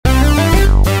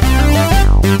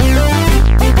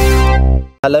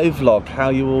Hello vlog, how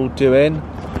you all doing?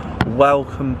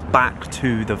 Welcome back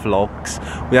to the vlogs.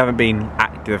 We haven't been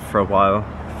active for a while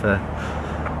for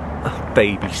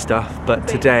baby stuff, but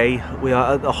today we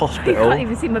are at the hospital. You can't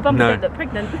even see my bum, don't look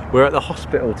pregnant. We're at the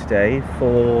hospital today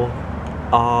for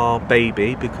our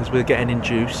baby because we're getting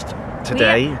induced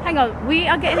today. Hang on, we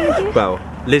are getting induced? Well,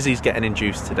 Lizzie's getting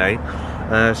induced today.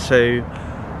 So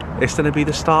it's going to be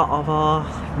the start of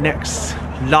our next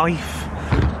life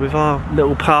with our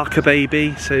little Parker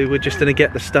baby. So we're just going to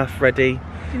get the stuff ready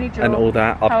and all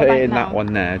that. I'll put it in that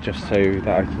one there just so that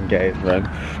I can get it run.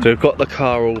 So we've got the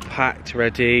car all packed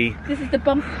ready. This is the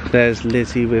bump. There's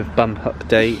Lizzie with bump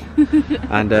update.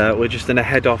 And we're just going to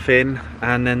head off in,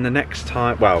 and then the next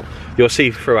time, well, you'll see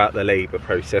throughout the labour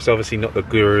process, obviously not the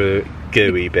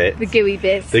gooey bits. The gooey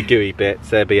bits. The gooey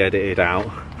bits, they'll be edited out.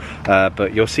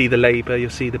 But you'll see the labour, you'll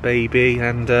see the baby,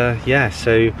 and yeah,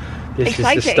 so this is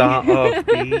the start of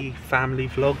the family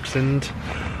vlogs and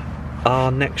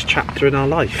our next chapter in our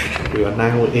life. We are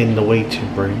now in the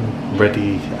waiting room,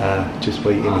 ready, just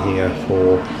waiting here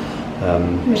for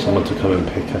someone to come and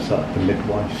pick us up, the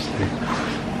midwife.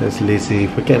 So there's Lizzie.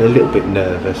 We're getting a little bit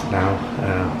nervous now,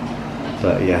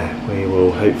 but yeah, we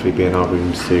will hopefully be in our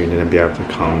room soon and then be able to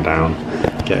calm down,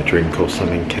 get a drink or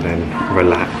something, and then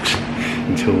relax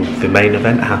until the main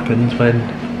event happens, when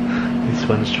this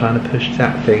one's trying to push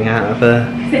that thing out of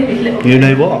her. You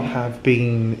know what? I have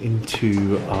been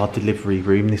into our delivery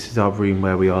room. This is our room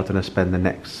where we are going to spend the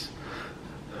next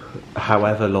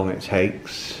however long it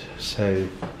takes. So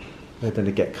we're going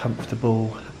to get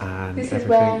comfortable and this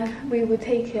everything. Is where we were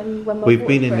taken when we've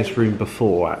been in this room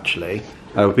before, actually.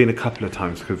 We've been a couple of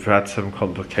times because we've had some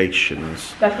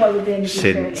complications. That's why we've been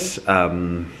since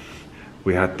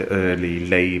we had the early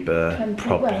labour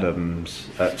problems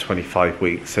at 25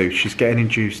 weeks. So she's getting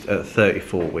induced at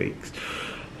 34 weeks.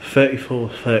 34,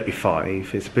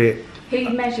 35, it's a bit... He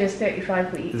measures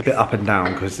 35 weeks. It's a bit up and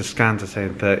down because the scans are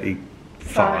saying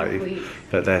 35,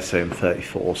 but they're saying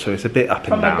 34. So it's a bit up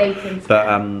and down.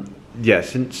 But yeah,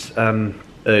 since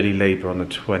early labour on the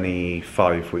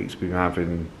 25 weeks, we've been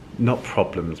having... not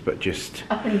problems, but just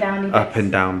up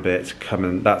and down bits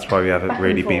coming. That's why we haven't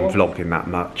really been vlogging that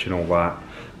much and all that,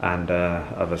 and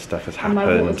other stuff has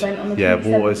happened. Yeah,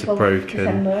 waters are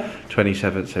broken.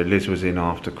 27th, so Liz was in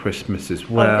after Christmas as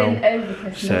well. Over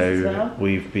Christmas as well.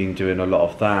 We've been doing a lot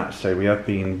of that, so we have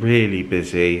been really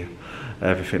busy,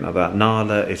 everything like that.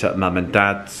 Nala is at mum and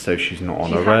dad's, so she's not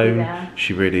on her own. There.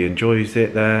 She really enjoys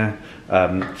it there.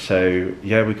 So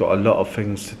yeah, we've got a lot of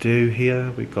things to do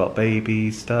here. We've got baby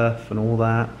stuff and all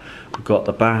that. We've got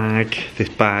the bag. This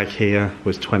bag here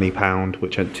was £20,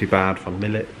 which ain't too bad from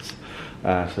Millets.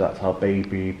 So that's our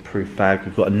baby proof bag.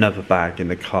 We've got another bag in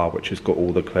the car which has got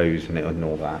all the clothes in it and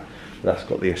all that. That's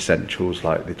got the essentials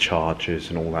like the chargers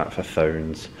and all that for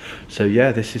phones. So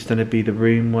yeah, this is going to be the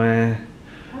room where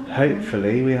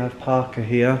hopefully we have Parker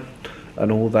here and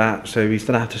all that. So he's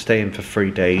gonna have to stay in for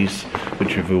 3 days,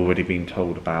 which we've already been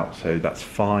told about, so that's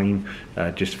fine,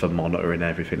 just for monitoring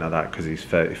everything like that, because he's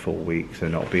 34 weeks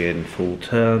and not being full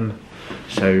term.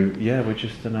 So yeah, we're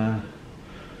just gonna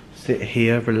sit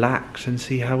here, relax, and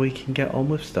see how we can get on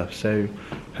with stuff. So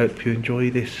hope you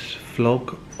enjoy this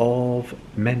vlog of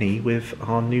many with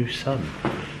our new son.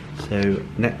 So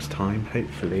next time,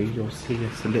 hopefully, you'll see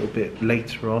us a little bit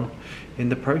later on in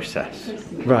the process.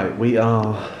 Right, we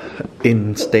are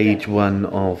in stage 1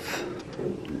 of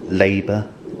labour,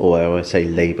 or I would say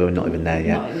labour, we're not even there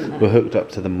yet. We're hooked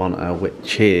up to the monitor,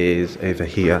 which is over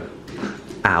here.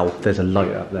 Ow, there's a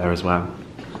light up there as well.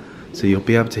 So you'll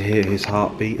be able to hear his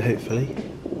heartbeat, hopefully.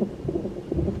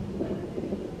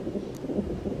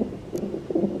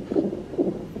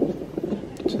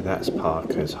 So that's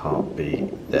Parker's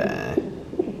heartbeat there.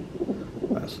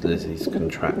 That's Lizzie's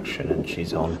contraction, and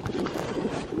she's on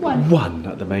 1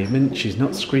 at the moment. She's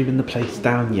not screaming the place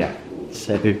down yet.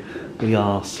 So we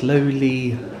are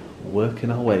slowly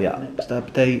working our way up. Next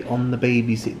update on the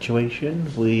baby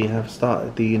situation. We have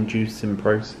started the inducing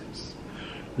process.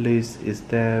 Liz is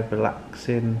there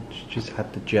relaxing. She just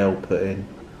had the gel put in.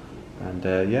 And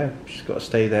yeah, she's got to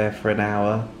stay there for an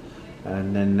hour.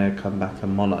 And then come back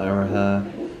and monitor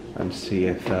her and see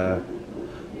if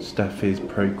stuff is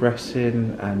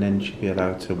progressing, and then she'll be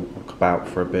allowed to walk about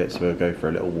for a bit. So we'll go for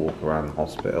a little walk around the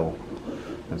hospital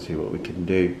and see what we can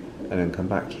do, and then come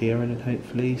back here, and then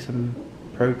hopefully some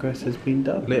progress has been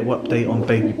done. Little update on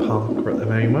baby Parker at the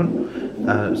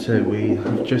moment. So we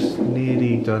have just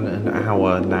nearly done an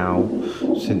hour now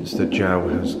since the gel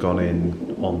has gone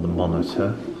in on the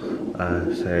monitor.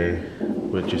 So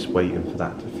we're just waiting for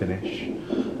that to finish.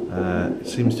 It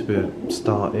seems to be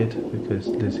started because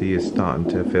Lizzie is starting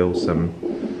to feel some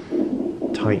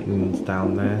tightens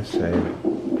down there, so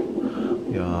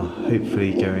we are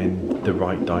hopefully going the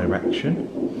right direction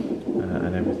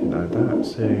and everything like that.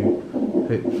 So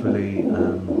hopefully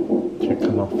should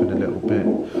come off in a little bit.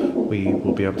 We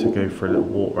will be able to go for a little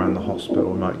walk around the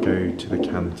hospital. We might go to the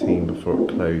canteen before it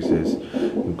closes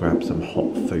and grab some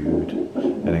hot food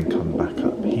and then come back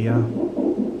up here.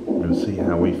 We'll see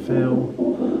how we feel.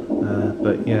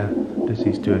 But yeah,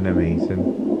 Lizzie's doing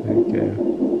amazing. There you go.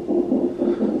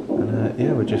 And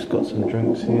yeah, we just got some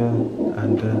drinks here,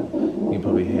 and you can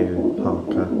probably hear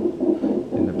Parker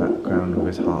in the background with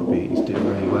his heartbeat. He's doing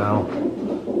really well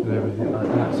and everything like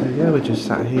that. So yeah, we're just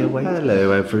sat here waiting.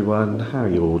 Hello everyone, how are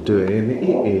you all doing?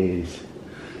 It is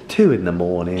 2 in the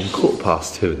morning,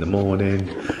 2:15 in the morning,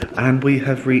 and we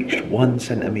have reached 1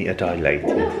 centimetre dilated.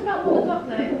 Well, that's about 1 o'clock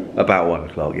though. About 1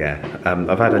 o'clock, yeah.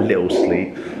 I've had a little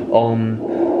sleep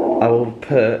on. I will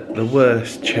put the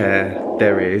worst chair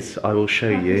there is. I will show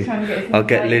you. I'll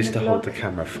get Liz to hold the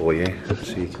camera for you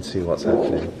so you can see what's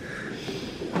happening.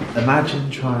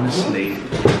 Imagine trying to sleep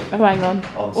Oh, hang on.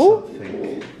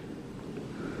 something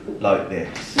like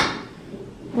this.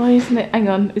 Why isn't it? Hang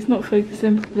on, it's not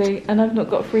focusing properly, and I've not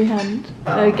got a free hand.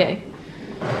 Okay.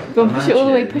 Go on, push it all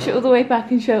the way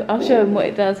back, and I'll show him what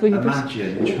it does when you push.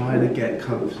 Imagine trying to get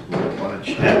comfortable on a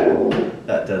chair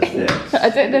that does this. I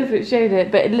don't know if it showed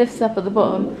it, but it lifts up at the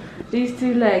bottom. These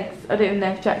 2 legs, I don't even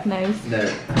know if Jack knows.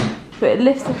 No. But it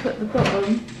lifts up at the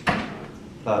bottom.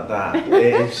 Like that.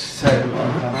 It is so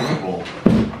uncomfortable.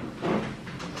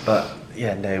 But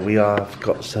yeah, no, we have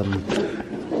got some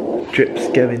drips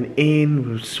going in.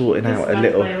 We're sorting out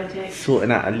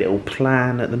a little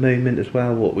plan at the moment as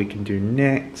well, what we can do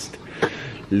next.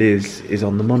 Liz is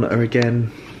on the monitor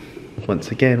again.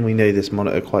 Once again, we know this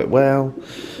monitor quite well.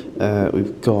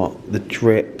 We've got the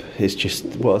drip. It's just,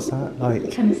 what's that like?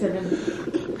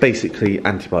 Penicillin. Basically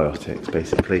antibiotics.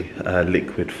 Basically a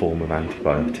liquid form of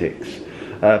antibiotics.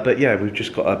 But yeah, we've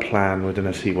just got a plan. We're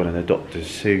going to see one of the doctors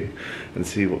soon and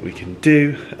see what we can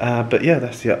do. But yeah,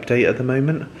 that's the update at the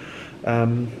moment.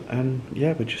 And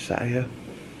yeah, we're just sat here.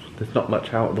 There's not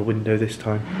much out of the window this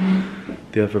time.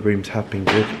 The other rooms have been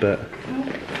good, but...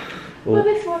 Well,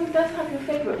 this one does have your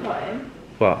favourite part in.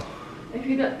 What? If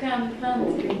you look down the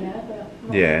fan screen there,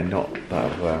 but... Yeah, not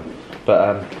that well.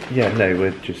 But yeah, no,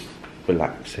 we're just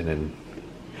relaxing and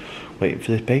waiting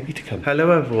for this baby to come.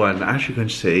 Hello everyone, as you can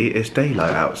see, it's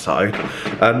daylight outside.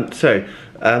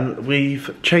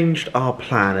 We've changed our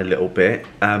plan a little bit.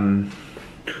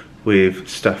 With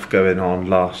stuff going on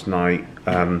last night,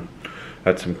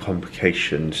 had some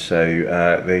complications,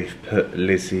 so they've put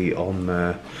Lizzie on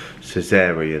the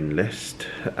cesarean list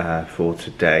for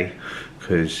today,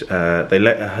 because they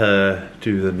let her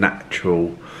do the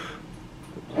natural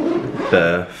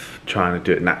birth, trying to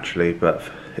do it naturally, but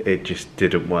it just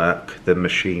didn't work. The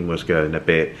machine was going a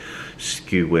bit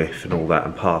skew-whiff and all that,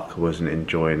 and Parker wasn't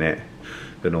enjoying it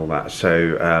and all that,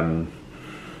 so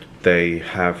they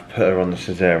have put her on the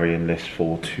cesarean list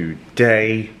for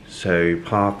today. So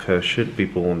Parker should be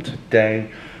born today.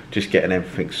 Just getting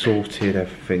everything sorted,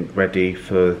 everything ready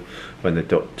for when the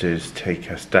doctors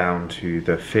take us down to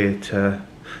the theatre.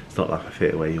 It's not like a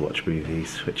theatre where you watch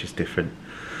movies, which is different.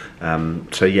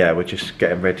 So yeah, we're just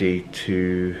getting ready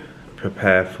to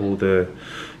prepare for the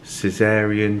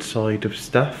cesarean side of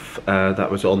stuff. That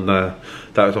was on our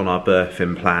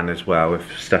birthing plan as well.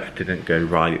 If stuff didn't go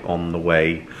right on the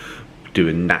way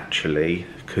doing naturally,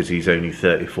 because he's only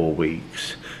 34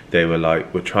 weeks, they were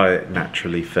like, we'll try it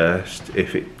naturally first.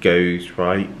 If it goes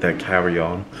right, then carry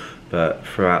on. But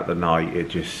throughout the night, it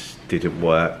just didn't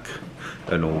work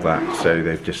and all that. So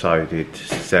they've decided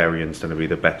cesarean's going to be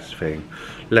the best thing.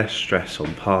 Less stress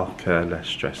on Parker, less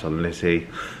stress on Lizzie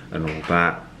and all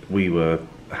that. We were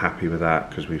happy with that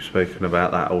because we've spoken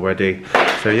about that already.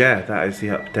 So yeah, that is the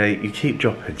update. You keep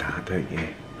dropping that, don't you?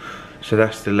 So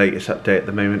that's the latest update at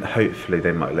the moment. Hopefully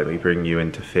they might let me bring you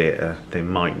into theatre. They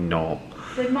might not.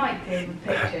 They might do with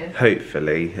pictures.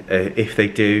 Hopefully. If they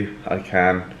do, I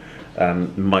can.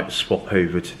 Might swap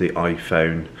over to the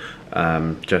iPhone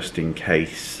just in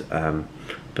case.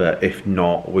 But if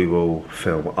not, we will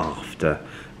film after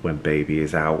when baby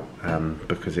is out,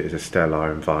 because it is a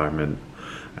sterile environment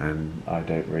and I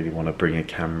don't really want to bring a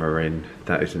camera in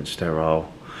that isn't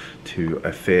sterile to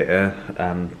a theatre.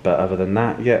 But other than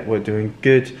that, yeah, we're doing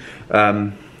good.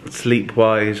 Sleep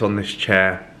wise on this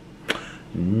chair,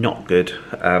 not good.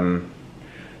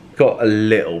 Got a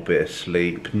little bit of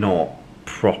sleep, not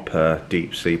proper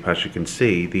deep sleep. As you can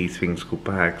see, these things called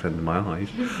bags under my eyes.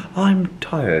 I'm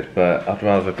tired, but I'd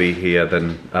rather be here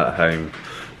than at home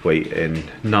waiting.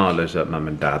 Nala's at mum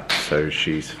and dad's, so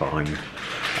she's fine.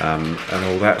 and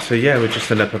all that. So yeah, we're just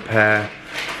gonna prepare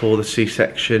for the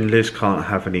C-section. Liz can't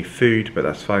have any food, but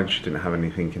that's fine. She didn't have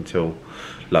anything until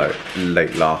like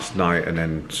late last night, and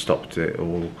then stopped it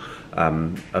all.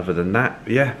 Other than that,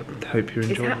 yeah, hope you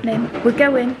enjoy. It's happening. We're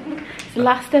going. It's the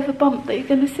last ever bump that you're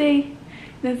gonna see.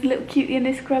 There's a little cutie in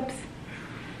his scrubs.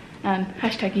 And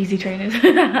hashtag easy trainers.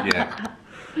 Yeah.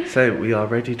 So we are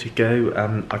ready to go.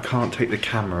 I can't take the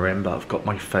camera in, but I've got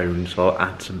my phone, so I'll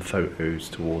add some photos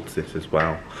towards this as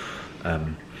well.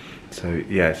 So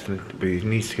yeah, we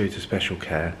need to go to special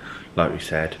care, like we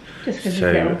said. Just 'cause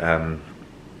so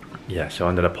yeah, so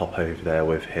I'm gonna pop over there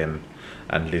with him,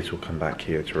 and Liz will come back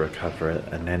here to recover it,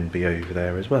 and then be over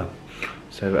there as well.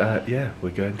 So yeah, we're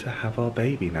going to have our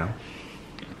baby now.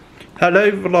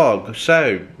 Hello vlog.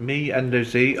 So me and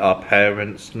Lizzie are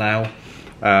parents now.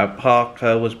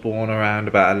 Parker was born around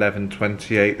about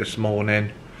 11:28 this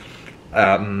morning.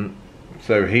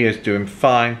 So he is doing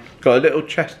fine. Got a little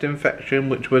chest infection,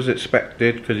 which was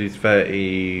expected because he's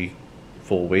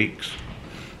 34 weeks.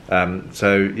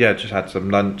 So yeah, just had some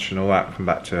lunch and all that. Come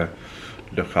back to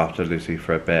look after Lizzie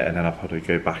for a bit, and then I'll probably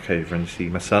go back over and see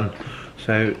my son.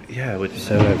 So yeah,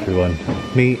 so everyone,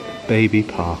 meet baby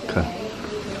Parker.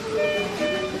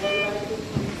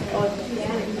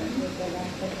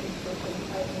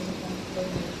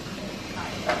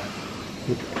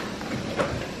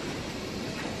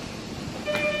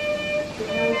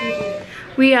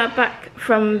 We are back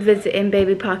from visiting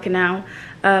baby Parker now.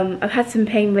 I've had some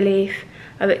pain relief.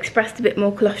 I've expressed a bit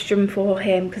more colostrum for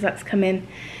him because that's coming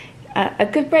at a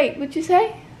good rate, would you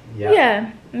say? Yeah.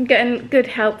 Yeah, I'm getting good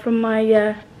help from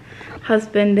my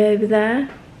husband over there.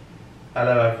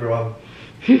 Hello everyone.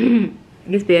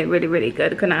 He's being really, really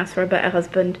good. I couldn't ask for a better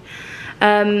husband.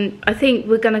 I think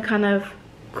we're gonna kind of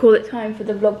call it time for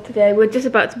the vlog today. We're just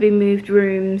about to be moved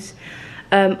rooms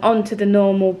onto the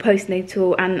normal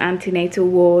postnatal and antenatal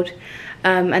ward,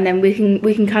 and then we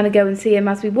can kind of go and see him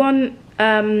as we want.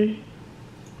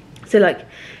 So like,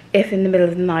 if in the middle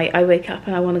of the night I wake up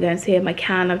and I want to go and see him, I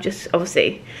can. I've just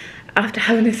obviously, after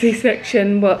having a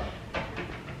C-section,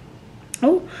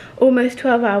 almost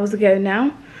 12 hours ago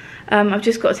now, I've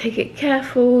just got to take it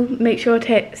careful, make sure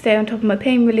I stay on top of my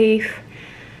pain relief,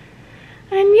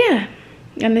 and yeah,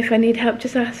 and if I need help,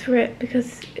 just ask for it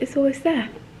because it's always there.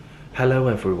 Hello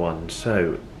everyone.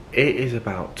 So it is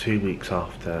about 2 weeks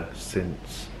after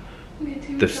since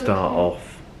the start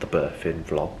of the birthing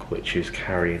vlog, which is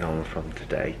carrying on from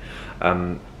today.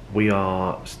 We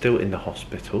are still in the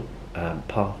hospital.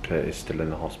 Parker is still in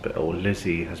the hospital.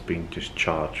 Lizzie has been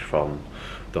discharged from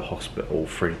the hospital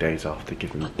 3 days after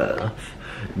giving birth.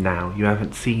 Now, you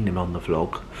haven't seen him on the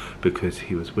vlog because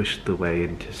he was whisked away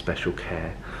into special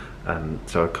care.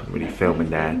 So I couldn't really film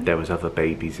in there. There was other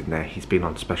babies in there. He's been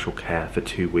on special care for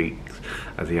 2 weeks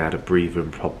as he had a breathing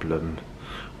problem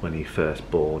when he first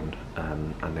born,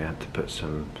 and they had to put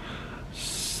some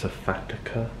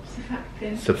surfactant,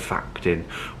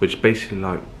 which is basically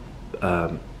like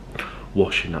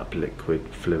washing up liquid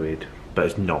fluid, but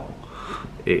it's not.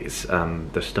 It's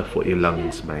the stuff what your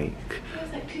lungs make.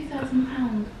 It's like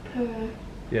 £2,000 per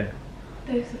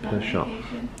dose of that per shot.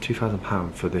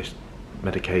 £2,000 for this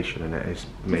medication, and it is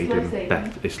made him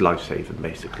better. It's life-saving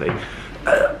basically.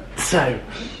 So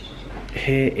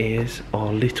here is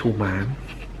our little man,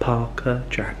 Parker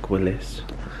Jack Willis.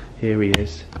 Here he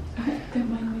is. Don't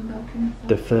mind me welcoming.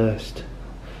 The first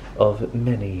of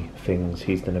many things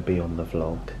he's going to be on the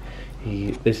vlog.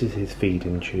 This is his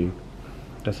feeding tube.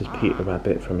 That's his Peter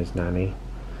Rabbit from his nanny.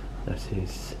 That's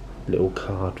his little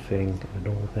card thing and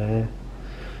all there.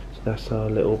 So that's our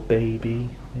little baby.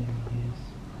 There he is.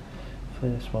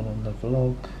 First one on the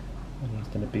vlog, and he's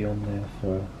going to be on there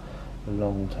for a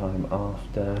long time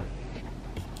after.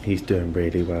 He's doing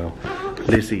really well.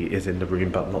 Lizzie is in the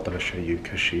room, but I'm not going to show you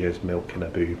because she is milking her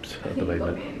boobs at the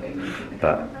moment.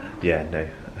 But yeah, no,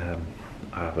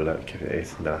 I'll have a look if it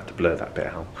is, and I'll have to blur that bit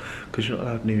out because you're not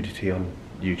allowed nudity on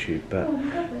YouTube. But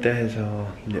there's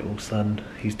our little son.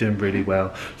 He's doing really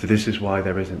well. So this is why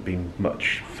there hasn't been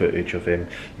much footage of him.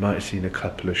 You might have seen a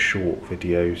couple of short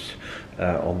videos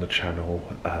on the channel.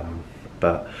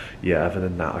 But yeah, other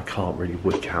than that, I can't really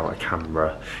whip out a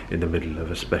camera in the middle of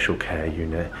a special care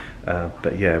unit.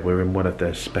 But yeah, we're in one of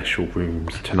their special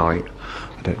rooms tonight.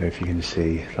 I don't know if you can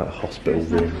see, like hospital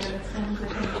rooms.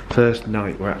 First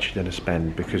night we're actually going to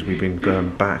spend, because we've been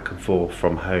going back and forth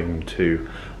from home to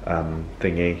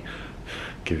thingy.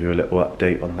 Give you a little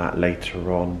update on that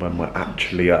later on when we're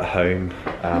actually at home.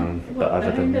 But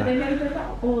other than that,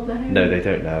 no, they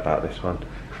don't know about this one.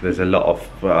 There's a lot of,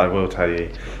 well, I will tell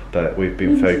you, but we've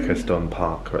been focused on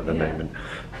Parker at the moment.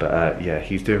 But yeah,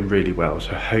 he's doing really well.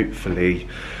 So hopefully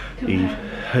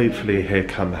hopefully he'll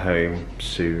come home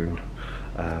soon.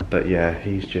 But yeah,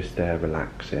 he's just there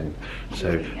relaxing.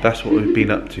 So that's what we've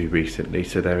been up to recently.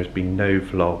 So there has been no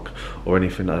vlog or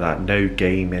anything like that, no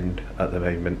gaming at the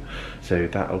moment. So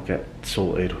that'll get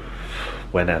sorted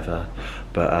whenever.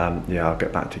 But yeah, I'll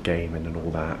get back to gaming and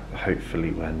all that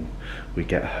hopefully when we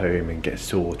get home and get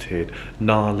sorted.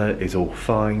 Nala is all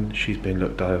fine. She's been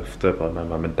looked after by my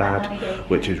mum and dad,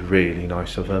 which is really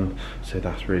nice of them. So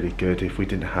that's really good. If we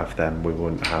didn't have them, we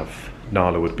wouldn't have,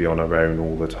 Nala would be on her own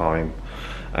all the time,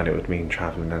 and it would mean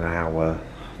travelling an hour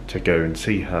to go and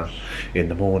see her in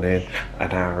the morning,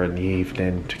 an hour in the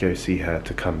evening to go see her,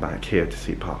 to come back here to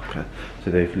see Parker.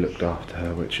 So they've looked after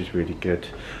her, which is really good.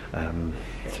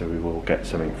 So we will get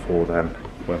something for them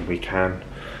when we can.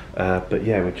 But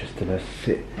yeah, we're just gonna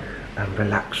sit and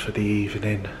relax for the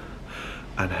evening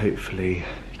and hopefully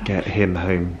get him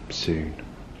home soon.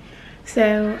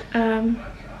 So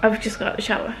I've just got out of the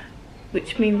shower,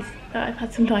 which means that I've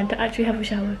had some time to actually have a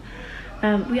shower.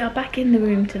 We are back in the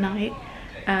room tonight,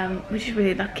 which is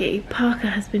really lucky. Parker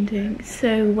has been doing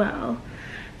so well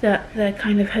that they're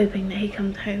kind of hoping that he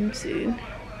comes home soon.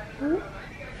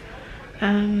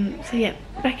 So yeah,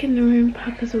 back in the room.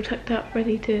 Parker's all tucked up,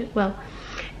 ready to, well,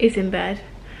 is in bed.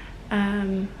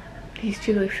 He's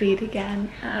due a feed again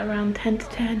at around 10 to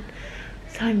 10.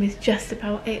 The time is just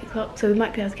about 8 o'clock, so we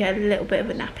might be able to get a little bit of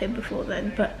a nap in before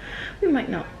then, but we might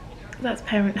not. That's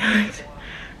parenthood.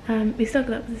 We still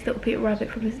got up with this little Peter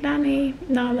Rabbit from his nanny.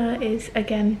 Nala is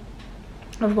again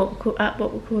of what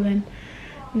we're calling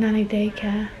nanny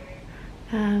daycare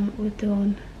with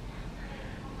Dawn,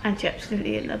 and she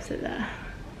absolutely loves it there.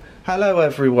 Hello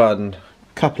everyone.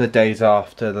 Couple of days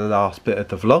after the last bit of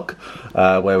the vlog,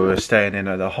 where we were staying in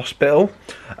at the hospital,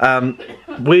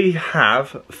 we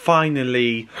have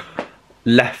finally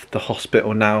left the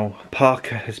hospital now.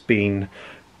 Parker has been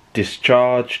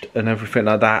discharged and everything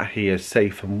like that. He is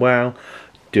safe and well,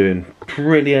 doing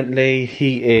brilliantly.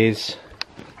 He is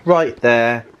right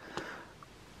there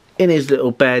in his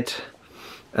little bed,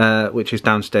 which is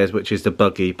downstairs, which is the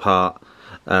buggy part,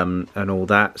 and all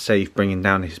that. Safe bringing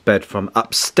down his bed from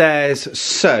upstairs.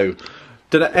 So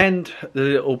gonna end the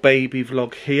little baby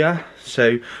vlog here.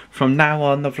 So from now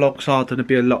on the vlogs are going to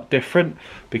be a lot different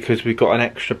because we've got an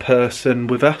extra person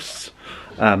with us.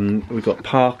 We've got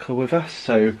Parker with us,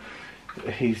 so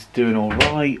he's doing all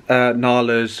right.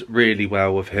 Nala's really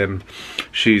well with him.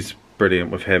 She's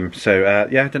brilliant with him. So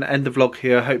yeah, I'm gonna end the vlog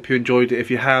here. Hope you enjoyed it. If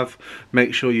you have,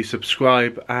 make sure you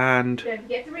subscribe and don't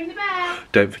forget to ring the bell.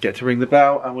 Don't forget to ring the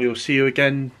bell, and we will see you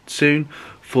again soon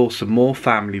for some more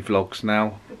family vlogs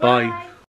now. Bye.